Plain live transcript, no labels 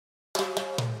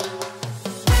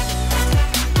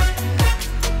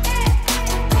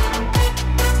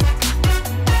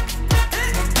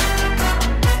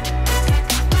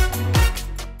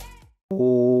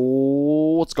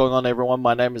going on, everyone?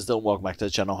 My name is Dylan. Welcome back to the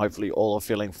channel. Hopefully all are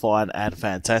feeling fine and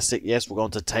fantastic. Yes, we're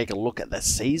going to take a look at the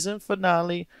season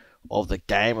finale of the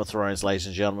Game of Thrones, ladies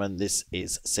and gentlemen. This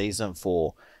is season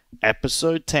 4,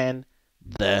 episode 10,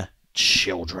 The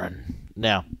Children.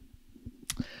 Now,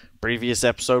 previous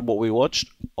episode, what we watched,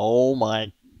 oh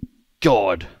my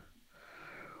god.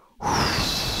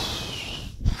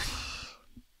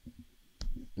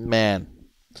 Man,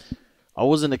 I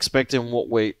wasn't expecting what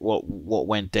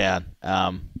went down.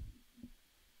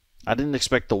 I didn't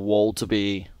expect the wall to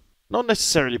be not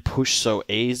necessarily pushed so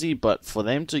easy, but for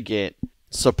them to get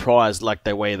surprised like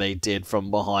the way they did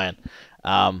from behind.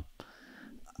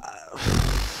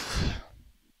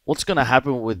 What's going to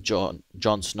happen with Jon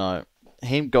Snow?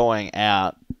 Him going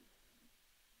out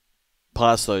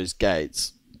past those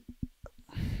gates.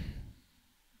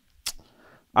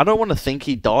 I don't want to think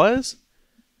he dies.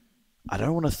 I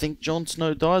don't want to think Jon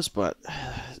Snow dies, but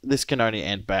this can only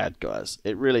end bad, guys.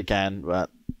 It really can,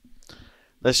 but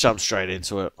let's jump straight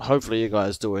into it. Hopefully you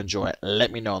guys do enjoy it.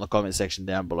 Let me know in the comment section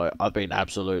down below. I've been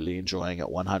absolutely enjoying it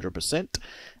 100%,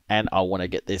 and I want to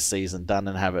get this season done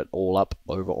and have it all up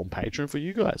over on Patreon for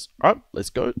you guys. All right,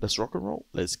 let's go. Let's rock and roll.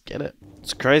 Let's get it.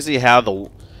 It's crazy how the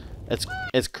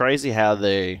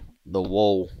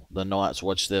wall, the Night's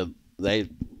Watch,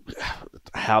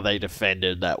 how they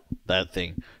defended that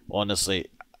thing. Honestly,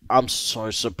 I'm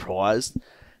so surprised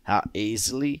how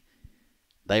easily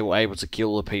they were able to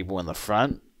kill the people in the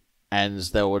front, and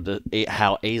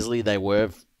how easily they were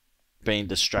being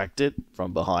distracted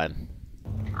from behind.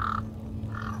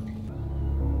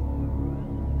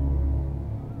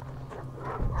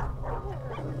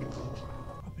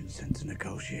 I've been sent to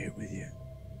negotiate with you.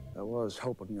 I was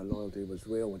hoping your loyalty was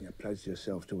real when you pledged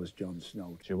yourself to us, Jon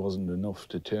Snow. She wasn't enough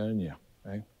to turn you,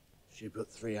 eh? She put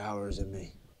 3 hours in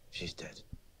me. She's dead.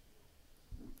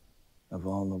 Of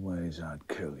all the ways I'd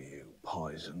kill you,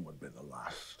 poison would be the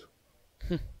last.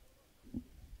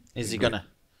 Is he gonna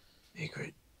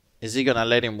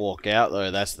let him walk out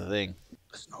though? That's the thing.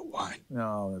 It's not wine.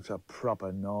 No, it's a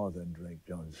proper northern drink,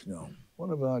 Jon Snow.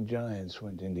 One of our giants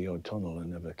went into your tunnel and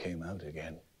never came out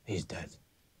again. He's dead.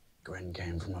 Gren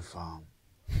came from a farm.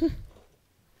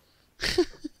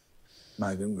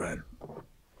 Mag and Gren.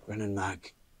 Gren and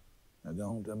Mag. I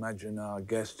don't imagine our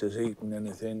guest has eaten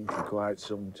anything for quite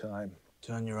some time.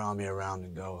 Turn your army around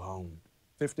and go home.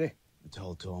 50? I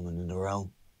told Tormund and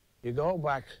Orell. You go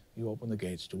back, you open the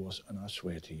gates to us, and I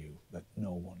swear to you that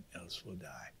no one else will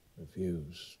die.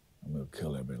 Refuse, and we'll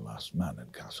kill every last man in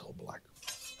Castle Black.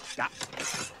 Stop.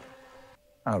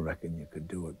 I reckon you could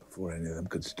do it before any of them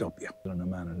could stop you. And a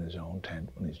man in his own tent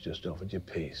when he's just offered you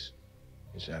peace.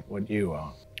 Is that what you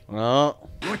are? No,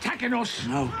 You're attacking us!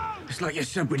 No. It's like you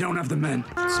said, we don't have the men.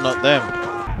 it's not them.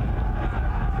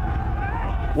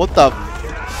 What the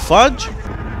fudge?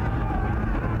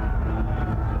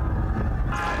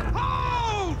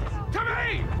 Hold! To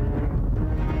me!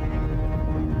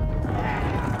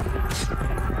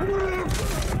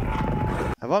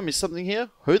 Have I missed something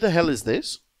here? Who the hell is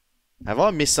this? Have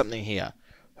I missed something here?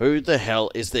 Who the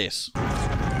hell is this?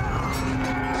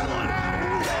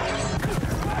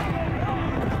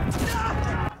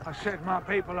 I said my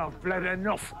people have bled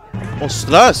enough. What's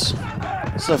this?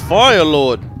 It's the Fire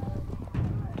Lord.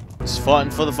 It's fighting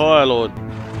for the Fire Lord.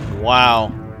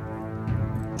 Wow.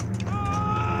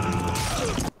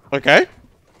 Okay.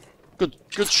 Good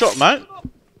shot, mate.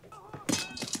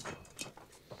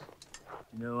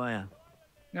 You know who I am?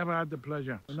 Never had the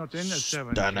pleasure. We're not in the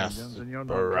Seven Stannis Kingdoms, and you're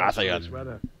not Baratheon. this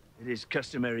weather. It is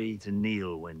customary to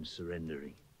kneel when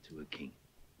surrendering to a king.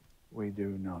 We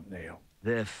do not kneel.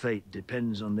 Their fate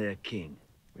depends on their king.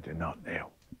 We do not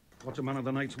kneel. What's a man of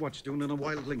the Night's Watch doing in a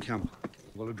wildling camp?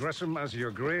 We'll address him as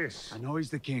your grace. I know he's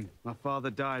the king. My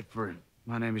father died for him.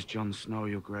 My name is Jon Snow,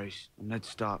 your grace. I'm Ned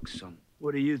Stark's son.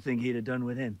 What do you think he'd have done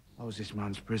with him? I was this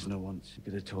man's prisoner once. He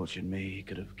could have tortured me, he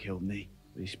could have killed me,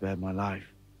 but he spared my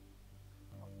life.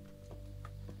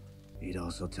 He'd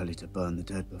also tell you to burn the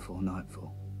dead before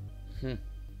nightfall.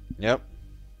 Yep.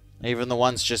 Even the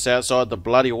ones just outside the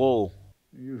bloody wall.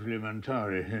 Usually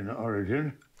Mentari in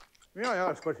origin. May I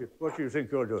ask what you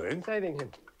think you're doing? Saving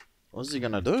him. What's he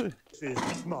gonna do? This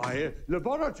is my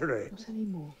laboratory. Not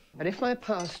anymore. And if my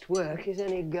past work is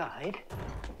any guide,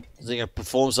 Is he gonna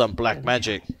perform some black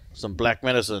magic? Some black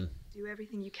medicine? Do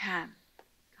everything you can.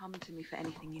 Come to me for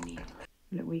anything you need.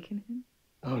 Will it weaken him?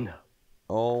 oh no.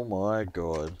 Oh my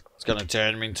god. It's gonna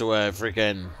turn him into a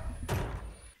freaking...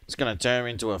 It's gonna turn him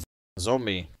into a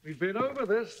zombie. We've been over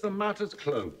this. The matter's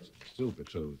closed. Still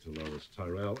betrothed to Loras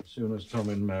Tyrell as soon as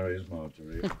Tommen marries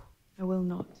Marjorie. I will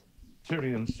not.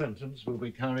 Tyrion's sentence will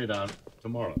be carried out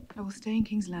tomorrow. I will stay in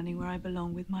King's Landing where I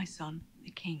belong with my son,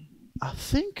 the king. I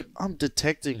think I'm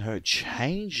detecting her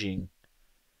changing.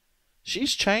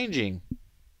 She's changing.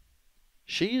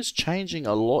 She is changing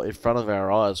a lot in front of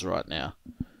our eyes right now.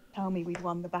 Tell me we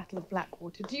won the Battle of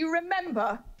Blackwater. Do you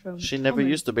remember? She never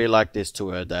used to be like this to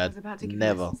her dad. I was about to give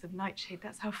Never. you the essence of Nightshade.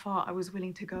 That's how far I was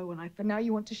willing to go when but now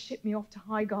you want to ship me off to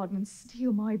Highgarden and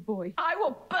steal my boy. I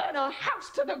will burn our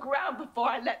house to the ground before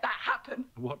I let that happen.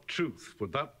 What truth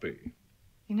would that be?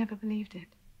 You never believed it.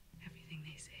 Everything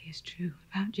they say is true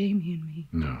about Jamie and me.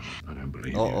 No, I don't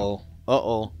believe Uh-oh.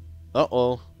 Uh-oh.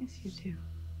 Uh-oh. Yes, you do.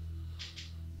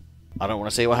 I don't want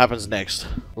to see what happens next.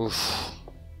 Oof.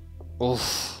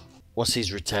 Oof. What's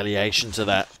his retaliation to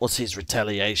that? What's his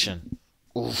retaliation?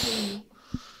 Oof.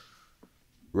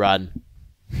 Run.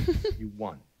 You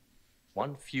won.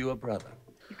 One fewer brother.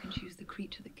 You can choose the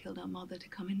creature that killed our mother to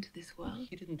come into this world.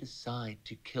 He didn't decide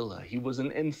to kill her. He was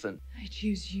an infant. I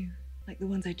choose you, like the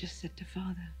ones I just said to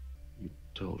Father. You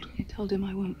told him. I told him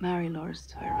I won't marry Loras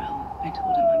Tyrell. I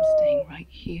told him I'm staying right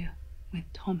here with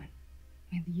Tommen,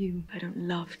 with you. I don't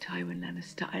love Tywin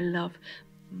Lannister. I love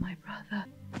my brother.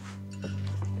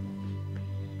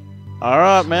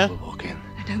 Alright, man.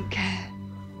 I don't care.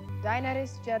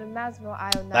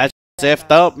 That's effed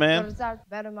up, man.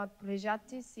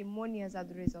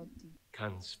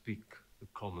 Can speak the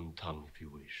common tongue if you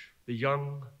wish. The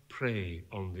young prey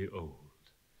on the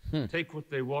old. Take what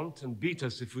they want and beat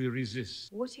us if we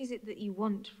resist. What is it that you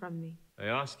want from me? I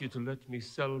ask you to let me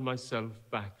sell myself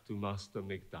back to Master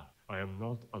Macduff. I am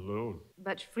not alone.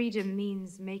 But freedom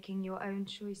means making your own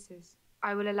choices.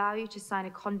 I will allow you to sign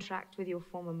a contract with your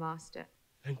former master.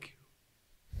 Thank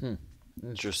you.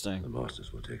 Interesting. The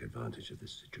masters will take advantage of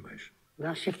this situation.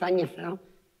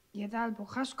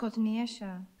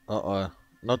 Uh-oh.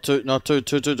 Not too, not too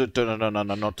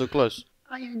close.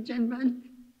 Iron Gentleman.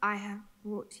 I have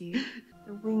brought you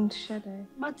the winged shadow.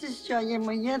 My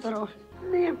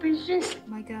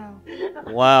girl.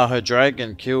 Wow, her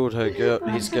dragon killed her girl,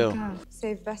 his girl.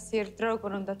 Sef Basir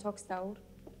drogon on the Toxtaur.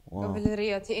 Wow.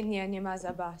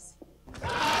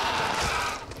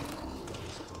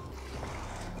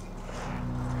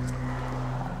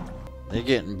 They're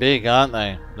getting big, aren't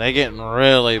they? They're getting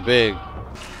really big.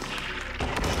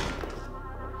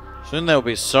 Soon they'll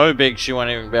be so big she won't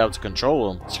even be able to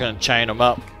control them. She's going to chain them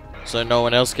up so no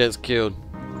one else gets killed.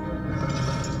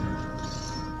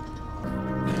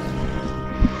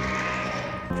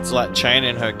 It's like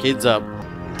chaining her kids up.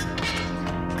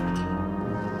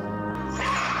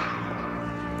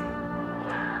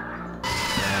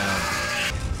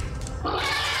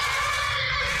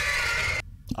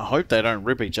 I hope they don't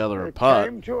rip each other apart.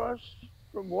 Came to us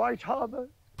from White Harbor,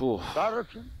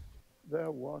 Barrington.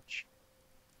 Their watch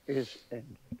is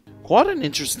ended. Quite an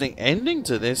interesting ending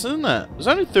to this, isn't it? There's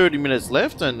only 30 minutes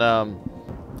left, and I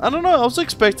don't know. I was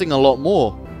expecting a lot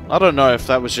more. I don't know if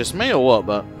that was just me or what,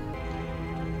 but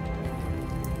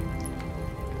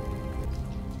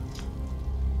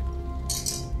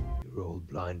Your old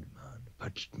blind man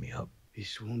patched me up. He's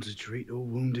sworn to treat all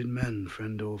wounded men,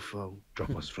 friend or foe.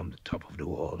 Drop us from the top of the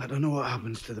wall. I don't know what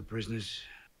happens to the prisoners.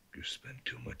 You spent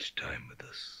too much time with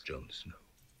us, Jon Snow.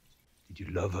 Did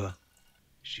you love her?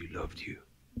 She loved you.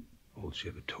 All she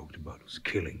ever talked about was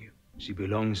killing you. She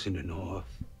belongs in the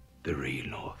north, the real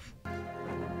north.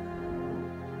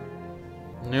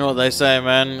 you know what they say,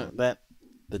 man? That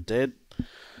the dead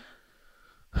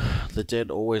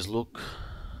always look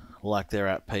like they're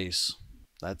at peace.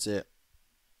 That's it.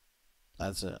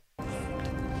 That's it.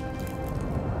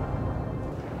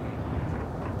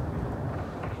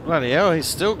 Bloody hell, he's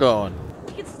still going.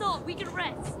 We can stop, we can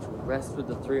rest. Rest with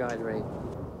the three-eyed raven.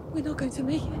 We're not going to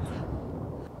make it.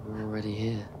 We're already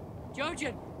here.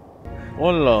 Jojen!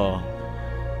 Hola.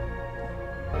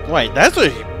 Wait, that's a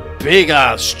big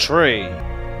ass tree.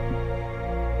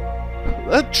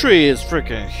 That tree is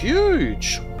freaking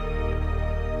huge.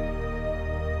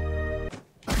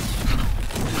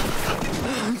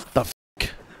 The f***?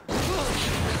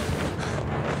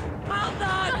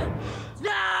 Malthus!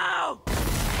 No!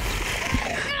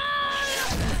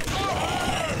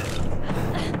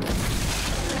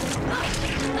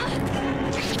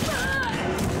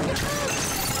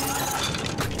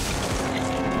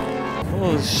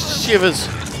 Oh, shivers.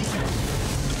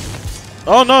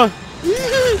 Oh no.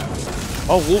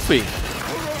 Oh, Wolfie.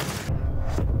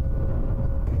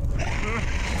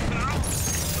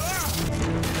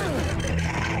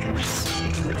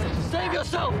 Save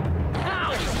yourself!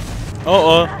 Now!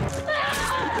 Uh-oh.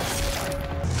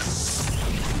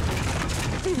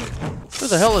 What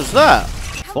the hell is that?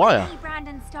 Fire.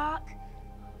 Brandon Stark.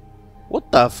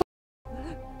 What the f?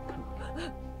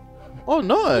 Oh He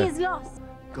no. is lost.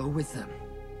 Go with them.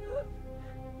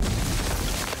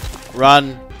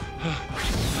 Run.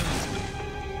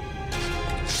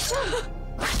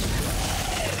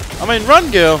 I mean,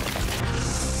 run, girl.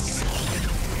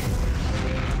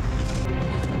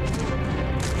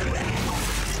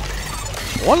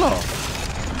 Voila.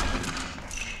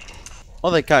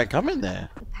 Oh, they can't come in there.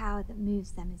 The power that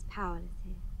moves them is powerless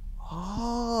here.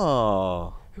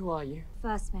 Oh. Who are you?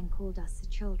 First men called us the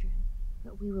children,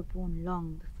 but we were born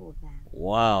long before them.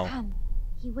 Wow. Come,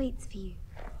 he waits for you.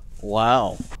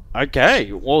 Wow.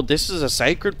 Okay, well, this is a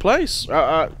sacred place.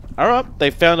 Alright, they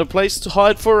found a place to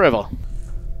hide forever.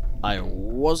 I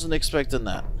wasn't expecting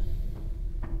that.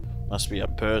 Must be a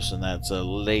person that's a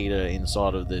leader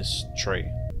inside of this tree.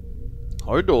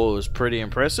 Hodor was pretty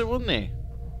impressive, wasn't he?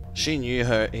 She knew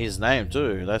his name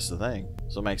too, that's the thing.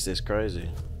 So it makes this crazy.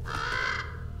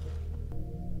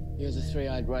 You're the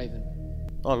three-eyed raven.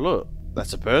 Oh look,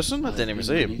 that's a person? I didn't even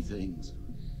see him. Things.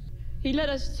 He led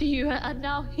us to you, and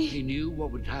now He knew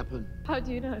what would happen. How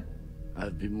do you know?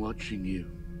 I've been watching you.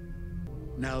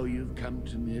 Now you've come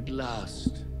to me at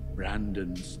last,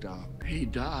 Brandon Stark. He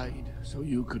died so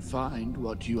you could find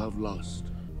what you have lost.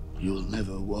 You'll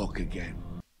never walk again.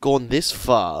 Gone this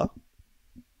far,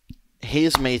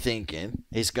 here's me thinking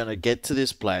he's gonna get to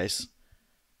this place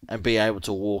and be able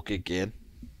to walk again.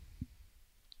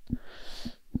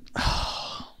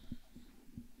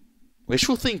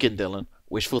 Wishful thinking, Dylan.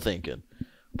 Wishful thinking.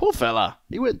 Poor fella.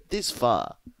 He went this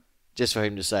far just for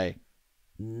him to say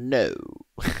no.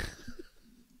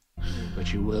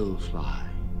 But you will fly.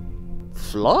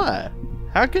 Fly?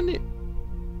 How can you?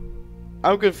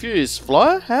 I'm confused.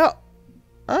 Fly? How?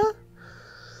 Huh?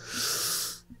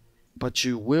 But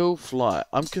you will fly.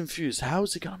 I'm confused. How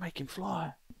is it gonna make him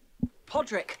fly?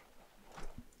 Podrick.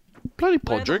 Bloody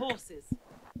Where are the Podrick. horses?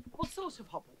 What sort of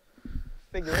hobble?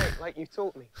 Figure eight, like you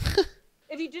taught me.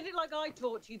 If you did it like I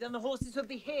taught you, then the horses would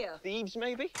be here. Thieves,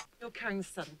 maybe? You're carrying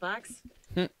saddlebags.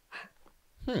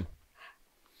 Hmm.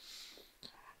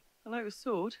 Hello,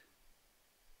 sword.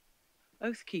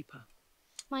 Oathkeeper.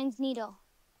 Mine's Needle.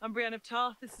 I'm Brienne of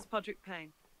Tarth. This is Podrick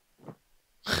Payne.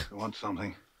 You want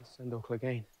something? Sandor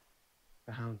Clegane.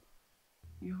 The Hound.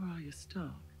 You're Arya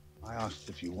Stark. I asked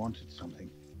if you wanted something.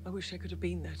 I wish I could have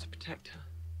been there to protect her.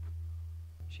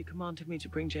 She commanded me to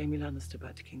bring Jaime Lannister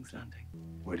back to King's Landing.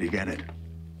 Where'd you get it?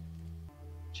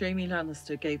 Jaime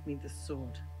Lannister gave me this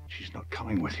sword. She's not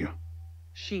coming with you.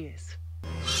 She is.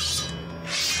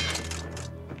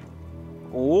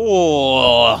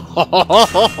 Oh,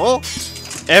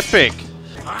 epic!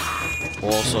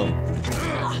 Awesome.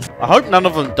 I hope none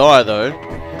of them die though.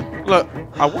 Look,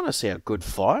 I want to see a good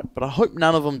fight, but I hope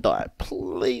none of them die.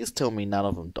 Please tell me none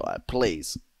of them die,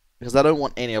 please, because I don't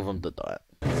want any of them to die.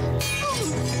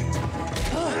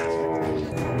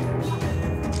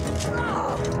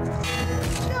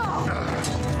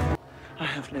 I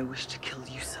have no wish to kill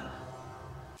you, sir.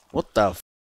 What the f?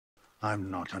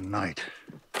 I'm not a knight.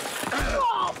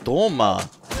 Dorma.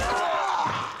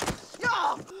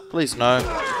 Please no.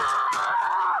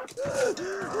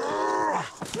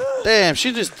 Damn,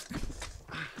 she just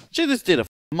did a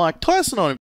Mike Tyson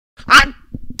on him.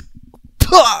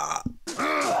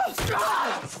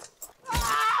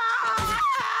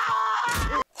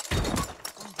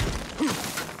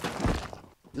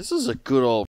 This is a good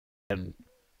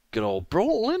old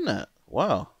brawl, isn't it?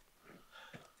 Wow.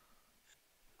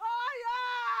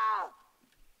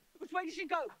 Which way did she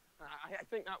go? I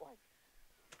think that way.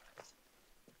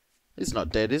 He's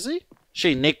not dead, is he?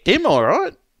 She nicked him,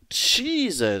 alright.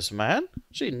 Jesus, man.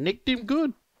 She nicked him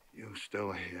good. You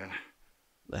still here?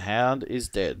 The Hound is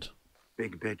dead.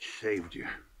 Big bitch saved you.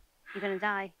 You're gonna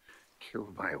die.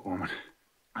 Killed by a woman.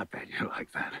 I bet you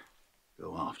like that.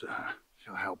 Go after her.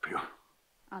 She'll help you.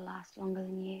 I'll last longer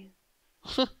than you.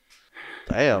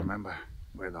 Damn. Remember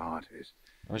where the heart is.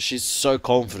 Oh, she's so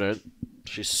confident.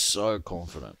 She's so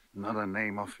confident. Another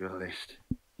name off your list.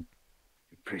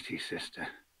 Your pretty sister.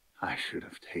 I should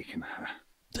have taken her.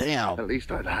 Damn. At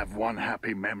least I'd have one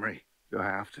happy memory. Do I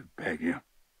have to beg you?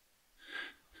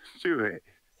 Do it.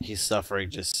 He's suffering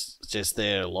just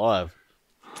there alive.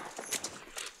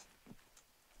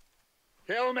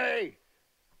 Kill me!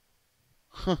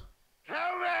 Huh.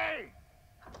 Kill me!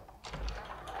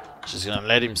 She's gonna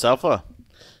let him suffer.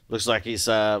 Looks like he's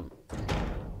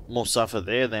more suffer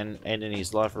there than ending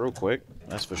his life real quick.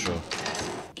 That's for sure.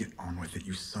 Get on with it,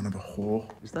 you son of a whore.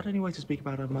 Is that any way to speak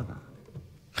about her mother?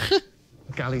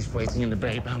 Galley's waiting in the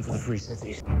bay, bound for the Free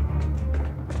City.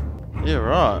 Yeah,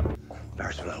 right.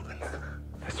 Doors will open.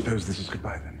 I suppose this is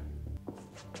goodbye then.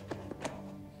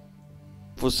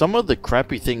 For some of the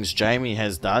crappy things Jaime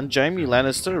has done, Jaime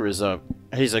Lannister is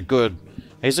he's a good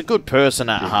person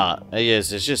at heart. He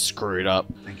is. It's just screwed up.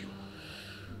 Thank you.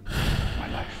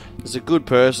 My life. He's a good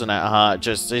person at heart.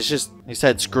 He's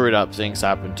had screwed up things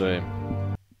happen to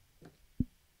him.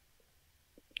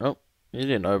 Oh, you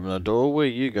didn't open the door. Where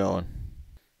you going?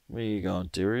 Where you going,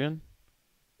 Tyrion?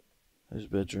 Whose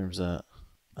bedroom's that?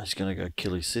 He's gonna go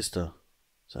kill his sister.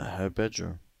 Is that her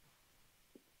bedroom?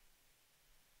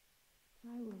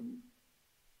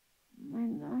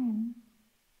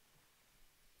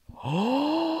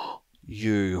 Oh,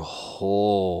 you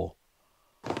whore.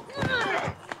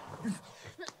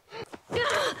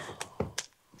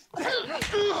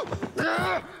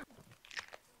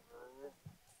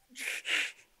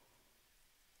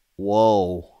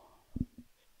 Whoa.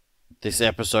 This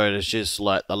episode is just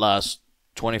like the last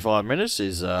 25 minutes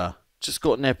is just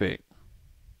gotten epic.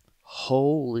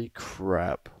 Holy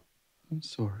crap. I'm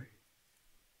sorry.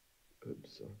 I'm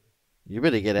sorry. You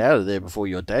better get out of there before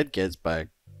your dad gets back.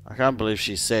 I can't believe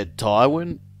she said,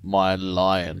 Tywin, my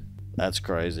lion. That's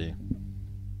crazy.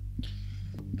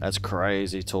 That's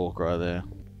crazy talk right there.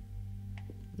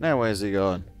 Now where's he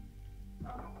going?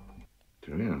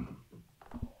 Tyrion.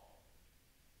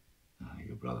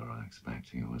 Your brother, I expect,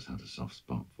 he always had a soft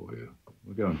spot for you.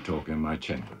 We'll go and talk in my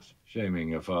chambers. Shaming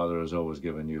your father has always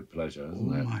given you pleasure,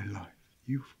 hasn't it? All my life,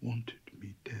 you've wanted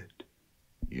me dead.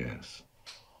 Yes.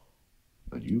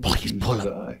 But you Please refuse pull to it.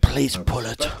 die. Please I pull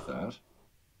it. respect that.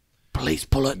 Please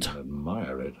pull it. I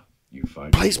admire it. You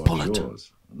fight Please for pull what's it.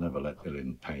 yours. Never let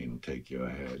Ilyn Payne take your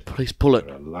head. Please pull it.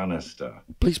 You're a Lannister.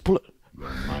 Please pull it. You're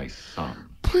my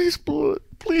son. Please pull it.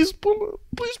 Please pull it.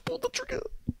 Please pull the trigger.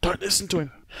 Don't listen to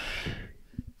him.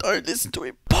 Don't listen to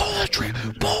him. Pull the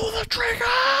trigger. Pull the trigger.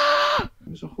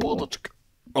 Pull the trigger.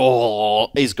 Oh,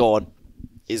 he's gone.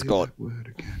 He's gone.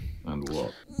 And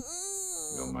what?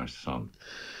 You're my son.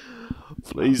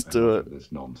 Please do it.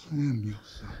 This nonsense. I am your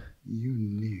son. You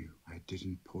knew I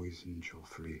didn't poison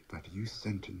Joffrey, but you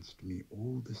sentenced me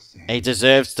all the same. He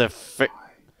deserves to.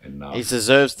 Enough. He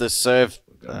deserves to serve.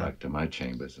 Go back to my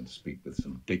chambers and speak with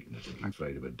some dignity.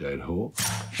 Afraid of a dead whore?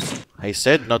 He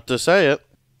said not to say it.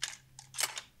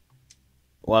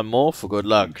 One more for good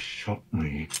luck. Shot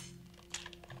me.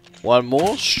 One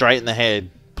more straight in the head.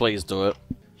 Please do it.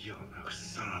 You're no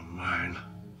son of mine.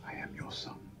 I am your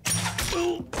son.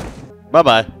 Bye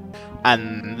bye.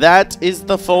 And that is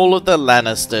the fall of the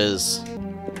Lannisters.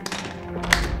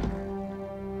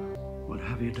 What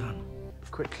have you done?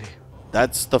 Quickly.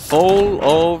 That's the fall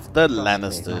of the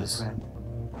Lannisters.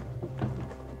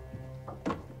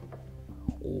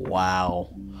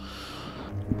 Wow.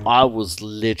 I was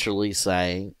literally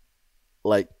saying,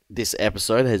 like, this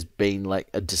episode has been like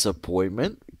a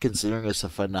disappointment, considering it's a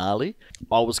finale.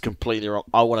 I was completely wrong.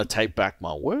 I want to take back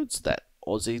my words that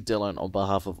Aussie Dylan, on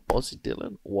behalf of Aussie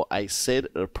Dylan, what I said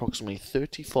at approximately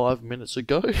 35 minutes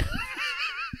ago.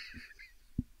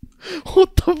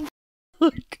 What the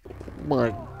fuck?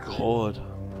 My god.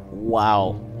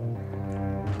 Wow.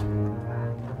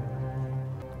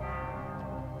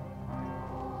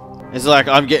 It's like,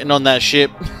 I'm getting on that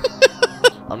ship.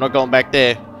 I'm not going back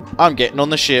there. I'm getting on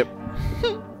the ship.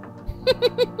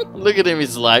 Look at him,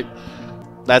 he's like,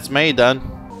 that's me done.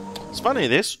 It's funny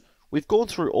this. We've gone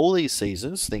through all these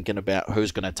seasons thinking about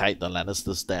who's going to take the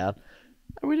Lannisters down.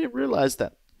 And we didn't realise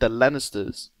that the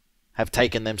Lannisters have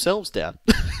taken themselves down.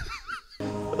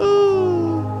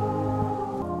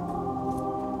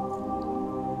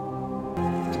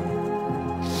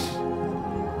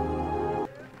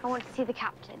 I want to see the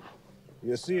captain.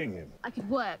 You're seeing him? I could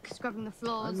work scrubbing the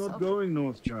floors. I'm not going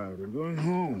north, child. I'm going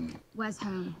home. Where's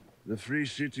home? The free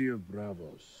city of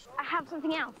Bravos. I have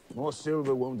something else. More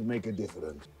silver won't make a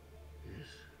difference.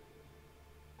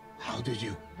 How did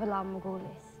you? Valar Morghulis.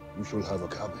 You shall have a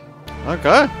cabin.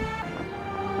 Okay.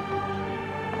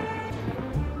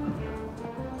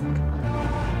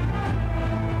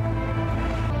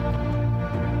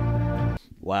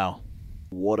 Wow.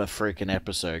 What a freaking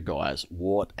episode, guys.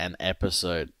 What an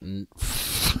episode.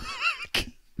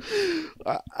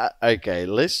 Okay,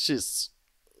 let's just...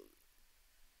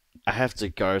 I have to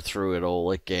go through it all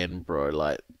again, bro.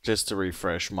 Like, just to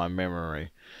refresh my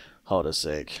memory. Hold a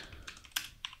sec.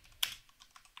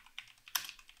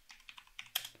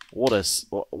 What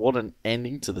an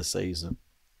ending to the season.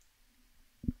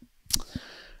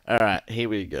 Alright, here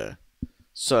we go.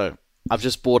 So, I've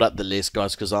just brought up the list,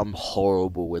 guys, because I'm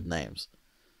horrible with names.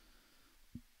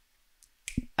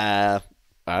 Alright,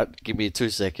 give me 2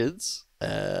 seconds.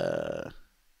 Ygritte,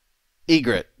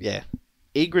 yeah.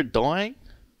 Ygritte dying.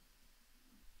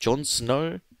 Jon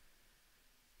Snow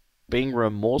being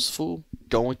remorseful,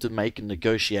 going to make a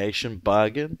negotiation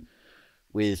bargain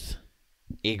with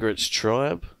Ygritte's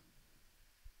tribe,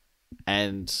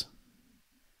 and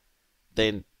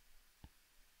then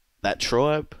that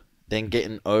tribe then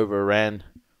getting overran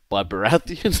by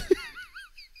Baratheon.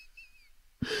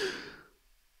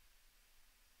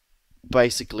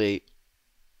 Basically,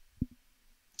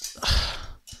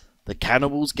 the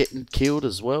cannibals getting killed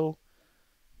as well.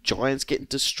 Giants getting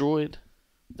destroyed.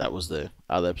 That was the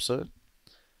other episode.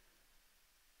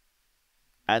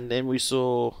 And then we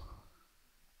saw...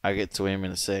 I'll get to him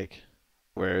in a sec.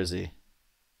 Where is he?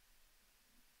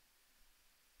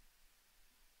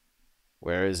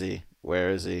 Where is he? Where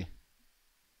is he?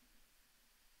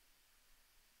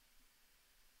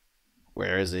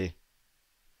 Where is he?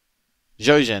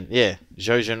 Jojen, yeah.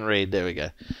 Jojen Reed, there we go.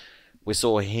 We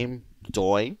saw him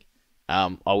dying.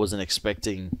 I wasn't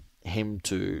expecting him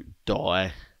to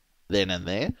die then and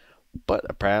there, but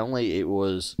apparently it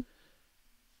was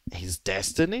his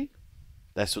destiny.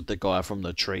 That's what the guy from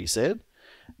the tree said.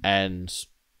 And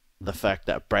the fact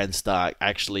that Bran Stark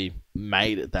actually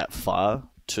made it that far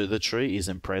to the tree is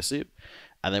impressive.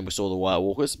 And then we saw the White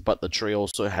Walkers, but the tree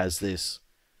also has this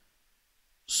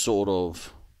sort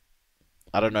of,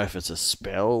 I don't know if it's a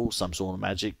spell, some sort of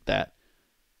magic that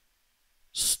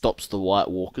stops the White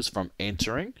Walkers from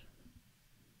entering.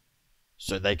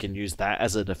 So they can use that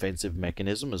as a defensive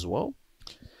mechanism as well.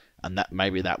 And that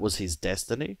maybe that was his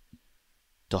destiny,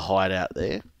 to hide out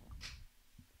there.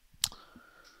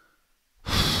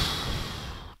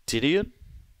 Tyrion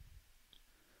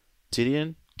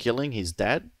killing his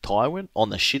dad, Tywin, on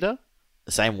the shitter.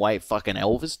 The same way fucking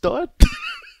Elvis died.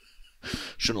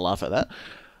 Shouldn't laugh at that.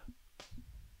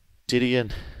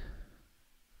 Tyrion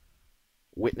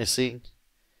witnessing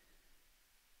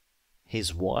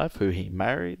his wife, who he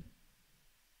married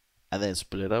and then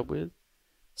split up with,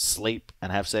 sleep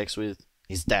and have sex with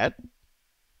his dad.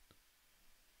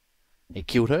 He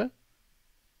killed her.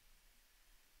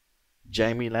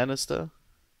 Jaime Lannister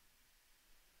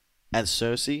and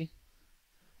Cersei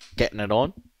getting it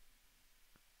on,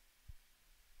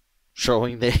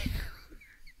 showing their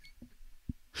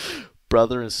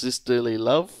brother and sisterly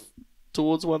love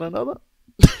towards one another.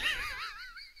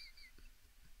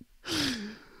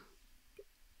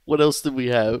 What else did we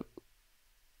have?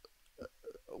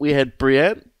 We had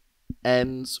Brienne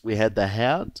and we had the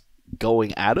Hound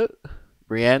going at it.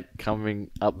 Brienne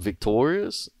coming up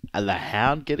victorious and the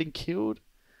Hound getting killed.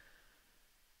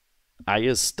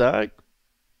 Arya Stark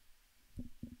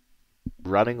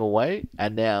running away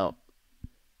and now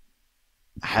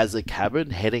has a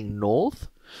cabin heading north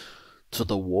to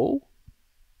the wall.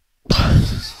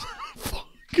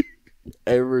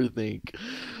 Everything.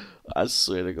 I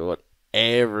swear to God,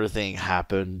 everything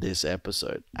happened this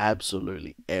episode.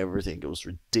 Absolutely everything. It was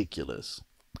ridiculous.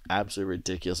 Absolutely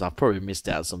ridiculous. I've probably missed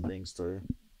out some things too.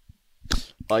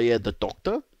 Oh yeah, the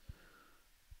Doctor.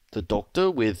 The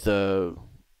Doctor with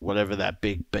whatever that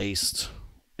big beast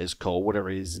is called, whatever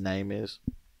his name is.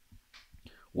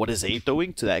 What is he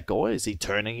doing to that guy? Is he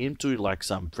turning him to like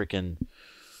some freaking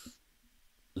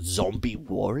zombie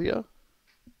warrior?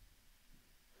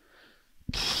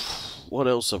 What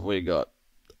else have we got?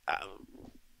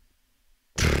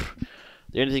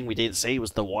 The only thing we didn't see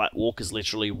was the White Walkers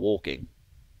literally walking.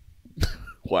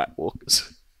 White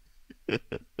Walkers.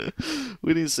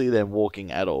 We didn't see them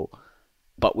walking at all.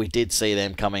 But we did see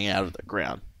them coming out of the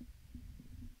ground.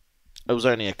 It was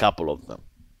only a couple of them.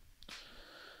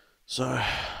 So,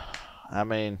 I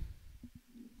mean...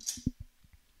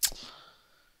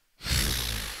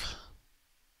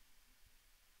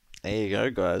 There you go,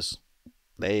 guys.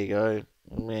 There you go.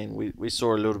 I mean, we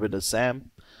saw a little bit of Sam.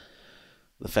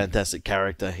 The fantastic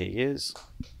character he is.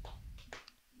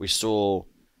 We saw...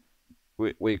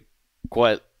 We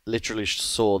quite literally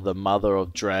saw the mother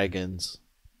of dragons,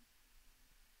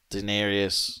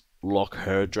 Daenerys, lock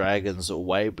her dragons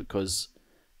away because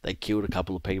they killed a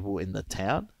couple of people in the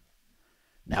town.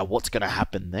 Now, what's going to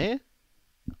happen there?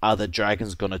 Are the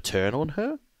dragons going to turn on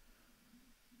her?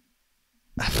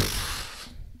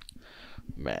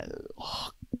 Man,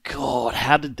 oh God,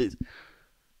 how did this...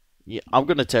 Yeah, I'm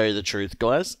going to tell you the truth,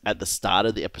 guys. At the start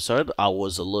of the episode, I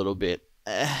was a little bit...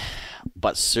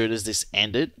 but as soon as this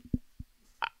ended,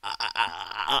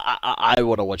 I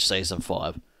want to watch Season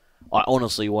 5. I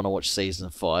honestly want to watch Season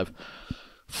 5.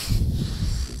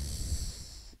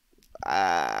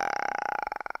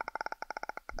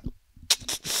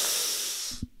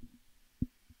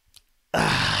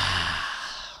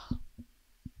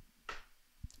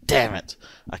 Damn it.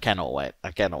 I cannot wait.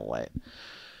 I cannot wait.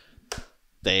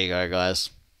 There you go, guys.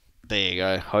 There you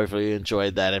go. Hopefully you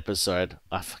enjoyed that episode.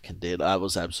 I fucking did. I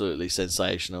was absolutely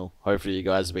sensational. Hopefully you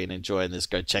guys have been enjoying this.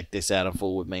 Go check this out in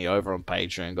full with me over on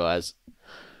Patreon, guys.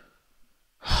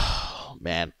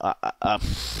 Man,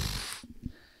 if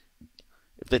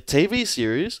the TV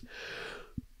series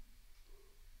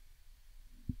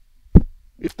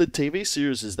If the TV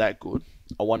series is that good,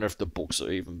 I wonder if the books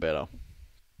are even better.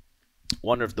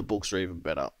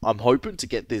 I'm hoping to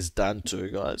get this done too,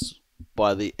 guys,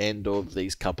 by the end of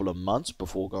these couple of months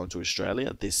before going to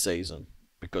Australia this season.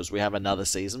 Because we have another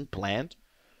season planned.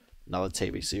 Another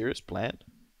TV series planned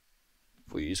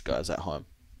for you guys at home.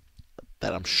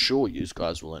 That I'm sure you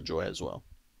guys will enjoy as well.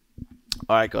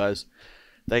 Alright, guys.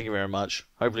 Thank you very much.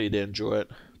 Hopefully you did enjoy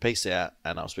it. Peace out,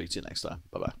 and I'll speak to you next time.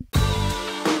 Bye-bye.